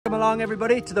Welcome along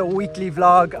everybody to the weekly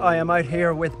vlog. I am out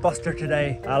here with Buster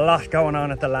today. A lot going on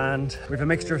at the land. We have a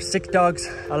mixture of sick dogs,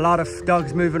 a lot of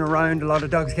dogs moving around, a lot of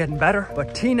dogs getting better.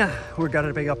 But Tina, we've got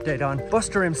a big update on.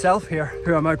 Buster himself here,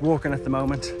 who I'm out walking at the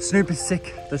moment. Snoop is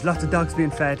sick. There's lots of dogs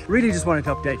being fed. Really just wanted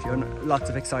to update you on lots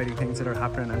of exciting things that are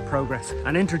happening and progress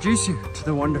and introduce you to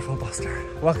the wonderful Buster.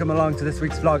 Welcome along to this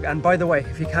week's vlog. And by the way,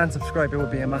 if you can subscribe, it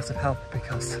would be a massive help,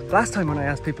 because last time when I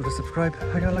asked people to subscribe,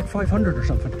 I got like 500 or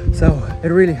something. So it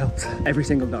really helps every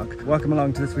single dog. Welcome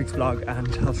along to this week's vlog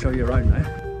and I'll show you around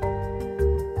now.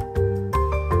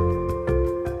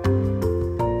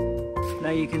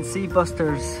 You can see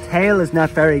Buster's tail is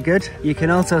not very good. You can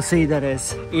also see that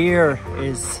his ear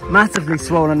is massively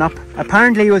swollen up.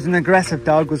 Apparently he was an aggressive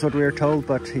dog, was what we were told,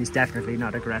 but he's definitely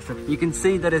not aggressive. You can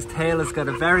see that his tail has got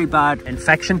a very bad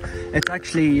infection. It's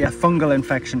actually a fungal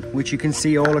infection, which you can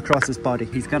see all across his body.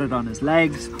 He's got it on his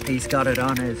legs, he's got it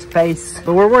on his face,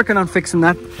 but we're working on fixing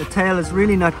that. The tail is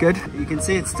really not good. You can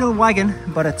see it's still wagging,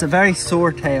 but it's a very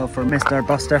sore tail for Mr.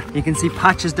 Buster. You can see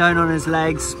patches down on his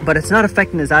legs, but it's not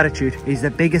affecting his attitude. He's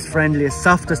the biggest, friendliest,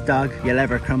 softest dog you'll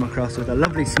ever come across, with a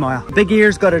lovely smile. Big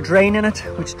ears got a drain in it,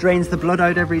 which drains the blood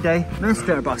out every day.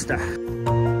 Mr. Buster.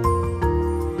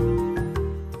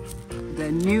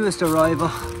 The newest arrival,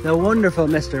 the wonderful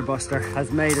Mr. Buster,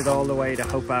 has made it all the way to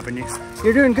Hope Avenue.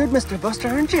 You're doing good, Mr. Buster,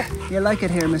 aren't you? You like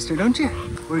it here, mister, don't you?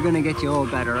 We're gonna get you all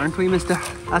better, aren't we, mister?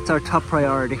 That's our top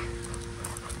priority.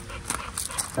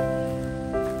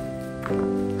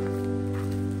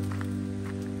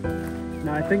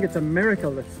 I think it's a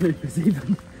miracle that Snoop is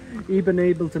even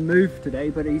able to move today,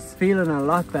 but he's feeling a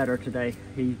lot better today.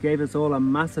 He gave us all a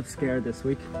massive scare this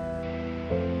week.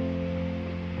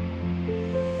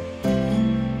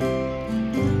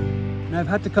 Now I've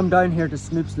had to come down here to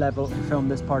Snoop's level to film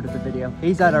this part of the video.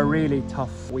 He's had a really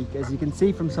tough week. As you can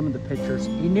see from some of the pictures,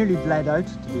 he nearly bled out,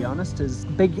 to be honest. His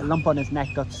big lump on his neck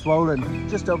got swollen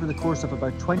just over the course of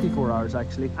about 24 hours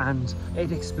actually, and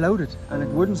it exploded and it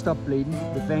wouldn't stop bleeding.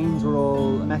 The veins were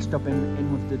all meshed up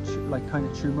in with the kind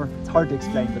of tumour. It's hard to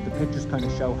explain, but the pictures kind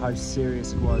of show how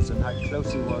serious it was and how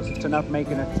close he was to not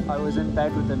making it. I was in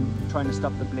bed with him trying to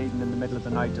stop the bleeding in the middle of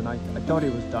the night, and I thought he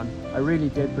was done. I really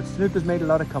did, but Snoop has made a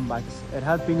lot of comebacks. It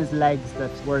has been his legs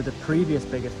that were the previous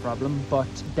biggest problem, but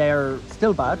they're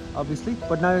still bad, obviously.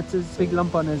 But now it's his big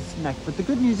lump on his neck. But the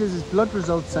good news is his blood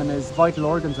results and his vital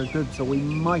organs are good, so we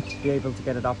might be able to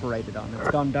get it operated on.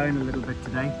 It's gone down a little bit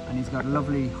today, and he's got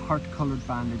lovely heart-coloured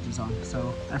bandages on.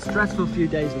 So a stressful few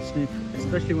days with Snoop,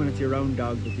 especially when it's your own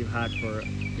dog that you've had for,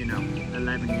 you know,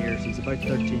 11 years. He's about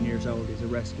 13 years old. He's a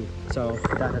rescue. So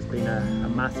that has been a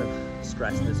massive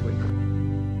stress this week.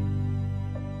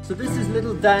 So this is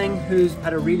little Dang, who's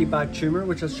had a really bad tumour,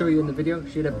 which I'll show you in the video.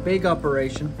 She had a big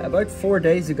operation about 4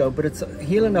 days ago, but it's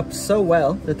healing up so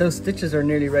well that those stitches are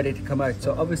nearly ready to come out.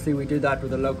 So obviously we do that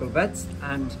with the local vets,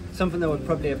 and something that would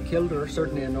probably have killed her, or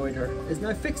certainly annoyed her, is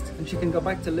now fixed, and she can go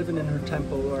back to living in her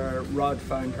temple where Rod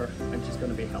found her, and she's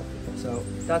going to be healthy. So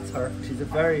that's her. She's a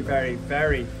very, very,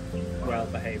 very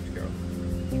well-behaved girl.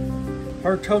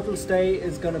 Her total stay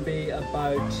is going to be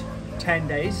about 10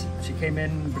 days. She came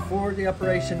in before the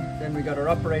operation, then we got her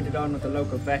operated on with the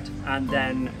local vet, and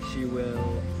then she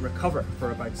will recover for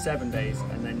about 7 days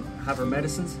and then have her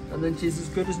medicines, and then she's as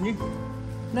good as new.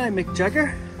 Now Mick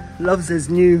Jagger loves his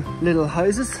new little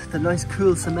houses, the nice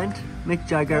cool cement. Mick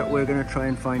Jagger we're going to try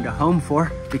and find a home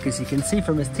for, because you can see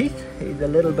from his teeth he's a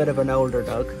little bit of an older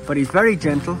dog, but he's very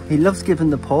gentle. He loves giving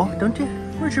the paw, don't you?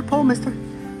 Where's your paw, mister?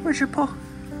 Where's your paw?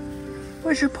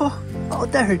 Where's your paw? Oh,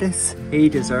 there it is. He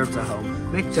deserves a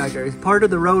home. Mick Jagger is part of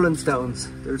the Rolling Stones.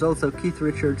 There's also Keith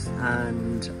Richards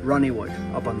and Ronnie Wood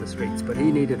up on the streets, but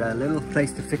he needed a little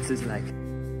place to fix his leg.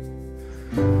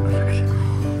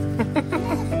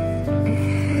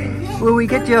 Will we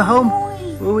get you a home?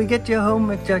 Will we get you a home,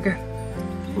 Mick Jagger?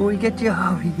 Will we get you a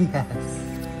home?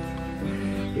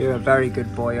 Yes. You're a very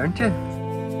good boy, aren't you?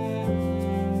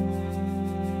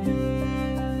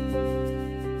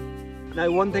 Now,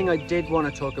 one thing I did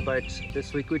want to talk about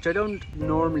this week, which I don't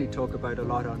normally talk about a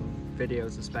lot on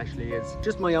videos especially, is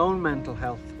just my own mental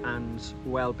health and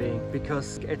well-being,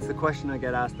 because it's the question I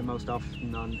get asked the most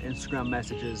often on Instagram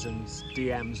messages and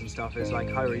DMs and stuff, is like,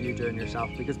 how are you doing yourself?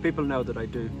 Because people know that I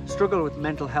do struggle with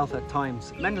mental health at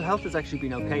times. Mental health has actually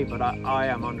been okay, but I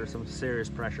am under some serious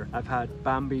pressure. I've had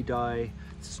Bambi die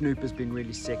Snoop has been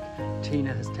really sick.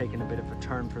 Tina has taken a bit of a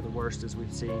turn for the worst, as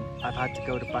we've seen. I've had to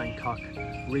go to Bangkok.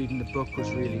 Reading the book was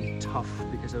really tough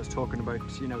because I was talking about,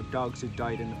 you know, dogs who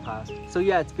died in the past. So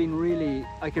yeah, it's been really,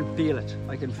 I can feel it.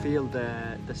 I can feel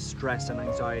the stress and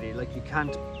anxiety. Like you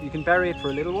can bury it for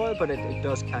a little while, but it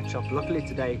does catch up. Luckily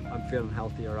today, I'm feeling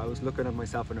healthier. I was looking at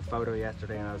myself in a photo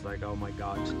yesterday and I was like, oh my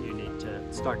God, you need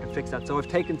to start to fix that. So I've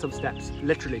taken some steps,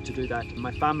 literally, to do that.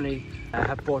 My family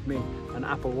have bought me an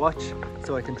Apple Watch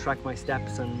so I can track my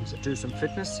steps and do some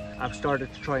fitness. I've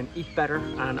started to try and eat better,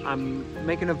 and I'm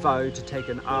making a vow to take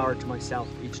an hour to myself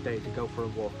each day to go for a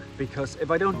walk, because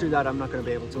if I don't do that, I'm not going to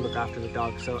be able to look after the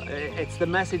dog. So it's the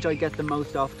message I get the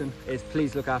most often is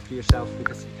please look after yourself,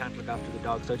 because you can't look after the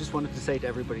dog. So I just wanted to say to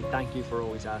everybody, thank you for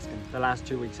always asking. The last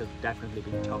 2 weeks have definitely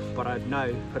been tough, but I've now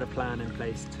put a plan in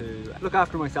place to look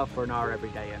after myself for an hour every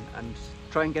day and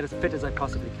try and get as fit as I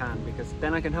possibly can, because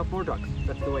then I can help more dogs.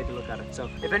 That's the way to look at it. So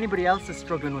if anybody else is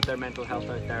struggling with their mental health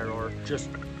out there, or just,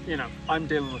 you know, I'm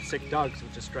dealing with sick dogs,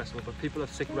 which is stressful, but people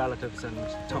have sick relatives and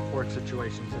tough work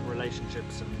situations and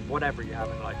relationships and whatever you have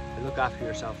in life, look after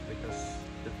yourself, because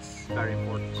it's very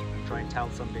important. Try and tell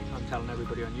somebody. I'm telling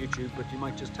everybody on YouTube, but you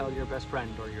might just tell your best friend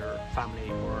or your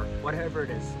family or whatever it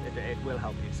is. It will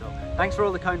help you. So thanks for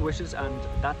all the kind wishes, and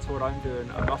that's what I'm doing.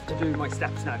 I'm off to do my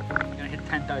steps now. I'm gonna hit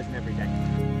 10,000 every day.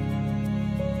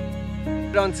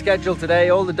 On schedule today.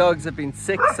 All the dogs have been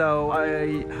sick, so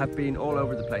I have been all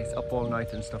over the place, up all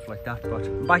night and stuff like that, but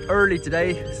I'm back early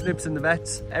today. Snoop's in the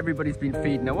vets, everybody's been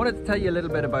feeding. I wanted to tell you a little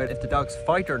bit about if the dogs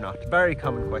fight or not. Very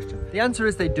common question. The answer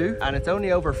is they do, and it's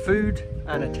only over food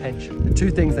and attention, the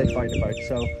two things they fight about.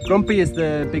 So Grumpy is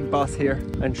the big boss here,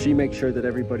 and she makes sure that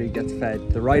everybody gets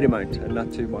fed the right amount and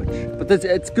not too much. But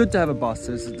it's good to have a boss.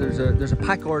 There's a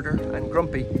pack order, and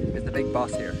Grumpy is the big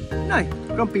boss here. Now,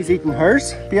 Grumpy's eating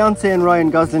hers. Beyonce and Ryan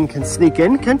Gosling can sneak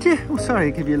in, can't you? Oh, sorry, I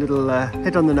give you a little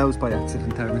hit on the nose by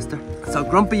accident there, mister. So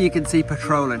Grumpy, you can see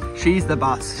patrolling. She's the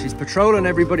boss. She's patrolling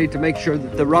everybody to make sure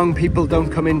that the wrong people don't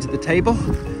come into the table.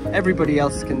 Everybody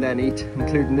else can then eat,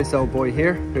 including this old boy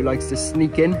here who likes to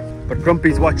sneak in. But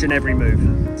Grumpy's watching every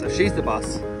move. So she's the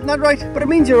boss. Isn't that right? But it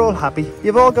means you're all happy.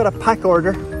 You've all got a pack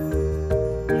order.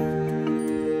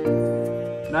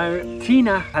 Now,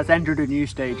 Tina has entered a new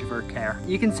stage of her care.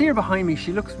 You can see her behind me.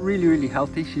 She looks really, really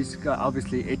healthy. She's got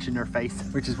obviously itch in her face,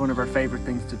 which is one of her favorite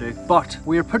things to do. But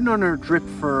we are putting on her drip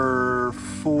for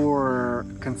 4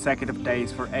 consecutive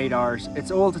days for 8 hours. It's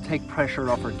all to take pressure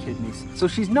off her kidneys. So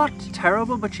she's not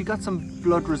terrible, but she got some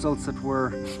blood results that were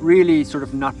really sort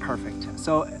of not perfect.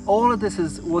 So all of this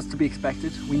was to be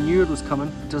expected. We knew it was coming.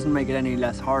 It doesn't make it any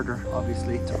less harder,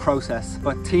 obviously, to process.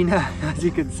 But Tina, as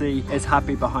you can see, is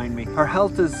happy behind me. Her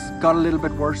health has got a little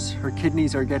bit worse. Her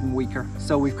kidneys are getting weaker.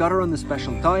 So we've got her on the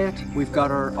special diet. We've got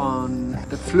her on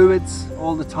the fluids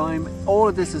all the time. All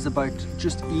of this is about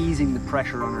just easing the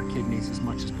pressure on her kidneys as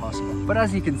much as possible. But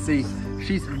as you can see,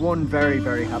 she's one very,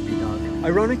 very happy dog.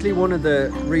 Ironically, one of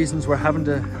the reasons we're having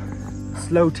to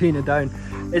slow Tina down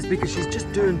is because she's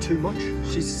just doing too much.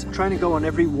 She's trying to go on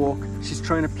every walk. She's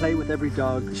trying to play with every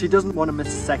dog. She doesn't want to miss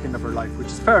a second of her life, which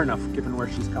is fair enough given where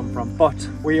she's come from. But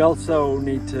we also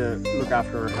need to look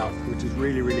after her health, which is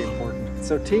really, really important.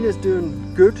 So Tina's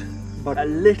doing good, but a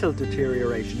little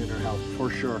deterioration in her health for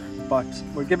sure. But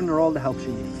we're giving her all the help she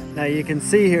needs. Now you can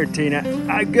see here, Tina,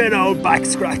 a good old back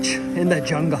scratch in the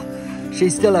jungle.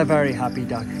 She's still a very happy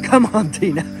dog. Come on,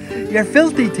 Tina. You're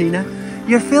filthy, Tina.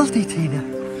 You're filthy, Tina.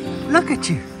 Look at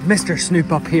you. Mr.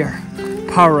 Snoop up here.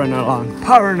 Powering along,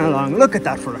 powering along. Look at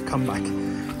that for a comeback.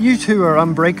 You two are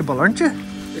unbreakable, aren't you?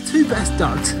 The two best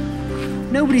dogs.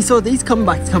 Nobody saw these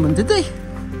comebacks coming, did they?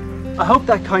 I hope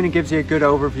that kind of gives you a good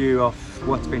overview of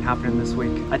what's been happening this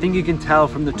week. I think you can tell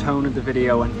from the tone of the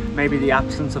video and maybe the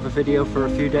absence of a video for a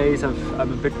few days.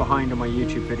 I'm a bit behind on my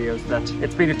YouTube videos, that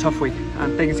it's been a tough week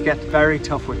and things get very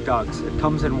tough with dogs. It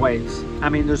comes in waves. I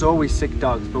mean, there's always sick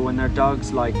dogs, but when they're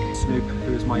dogs like Snoop,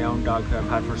 who is my own dog who I've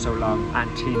had for so long,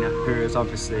 and Tina, who is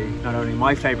obviously not only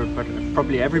my favourite, but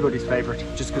probably everybody's favourite,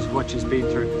 just because of what she's been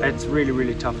through. It's really,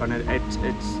 really tough, and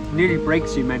it nearly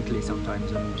breaks you mentally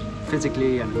sometimes, and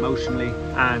physically and emotionally.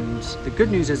 And the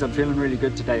good news is I'm feeling really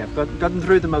good today. I've gotten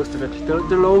through the most of it.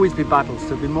 There'll always be battles,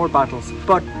 there'll be more battles,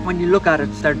 but when you look at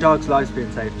it, their dogs' lives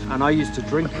being saved. And I used to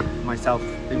drink myself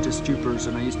into stupors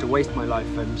and I used to waste my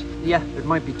life, and yeah, it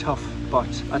might be tough, but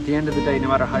at the end of the day, no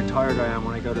matter how tired I am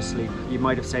when I go to sleep, you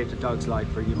might have saved a dog's life,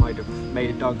 or you might have made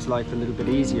a dog's life a little bit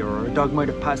easier, or a dog might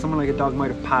have passed, someone like a dog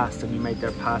might have passed and you made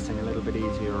their passing a little bit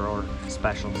easier or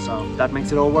special. So that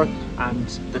makes it all worth it, and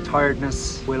the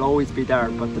tiredness will always be there,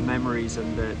 but the memories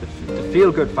and the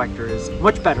feel-good factor is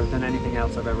much better than anything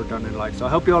else I've ever done in life. So I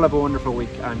hope you all have a wonderful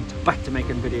week, and back to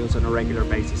making videos on a regular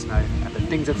basis now, and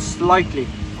things have slightly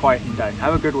quietened down.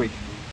 Have a good week.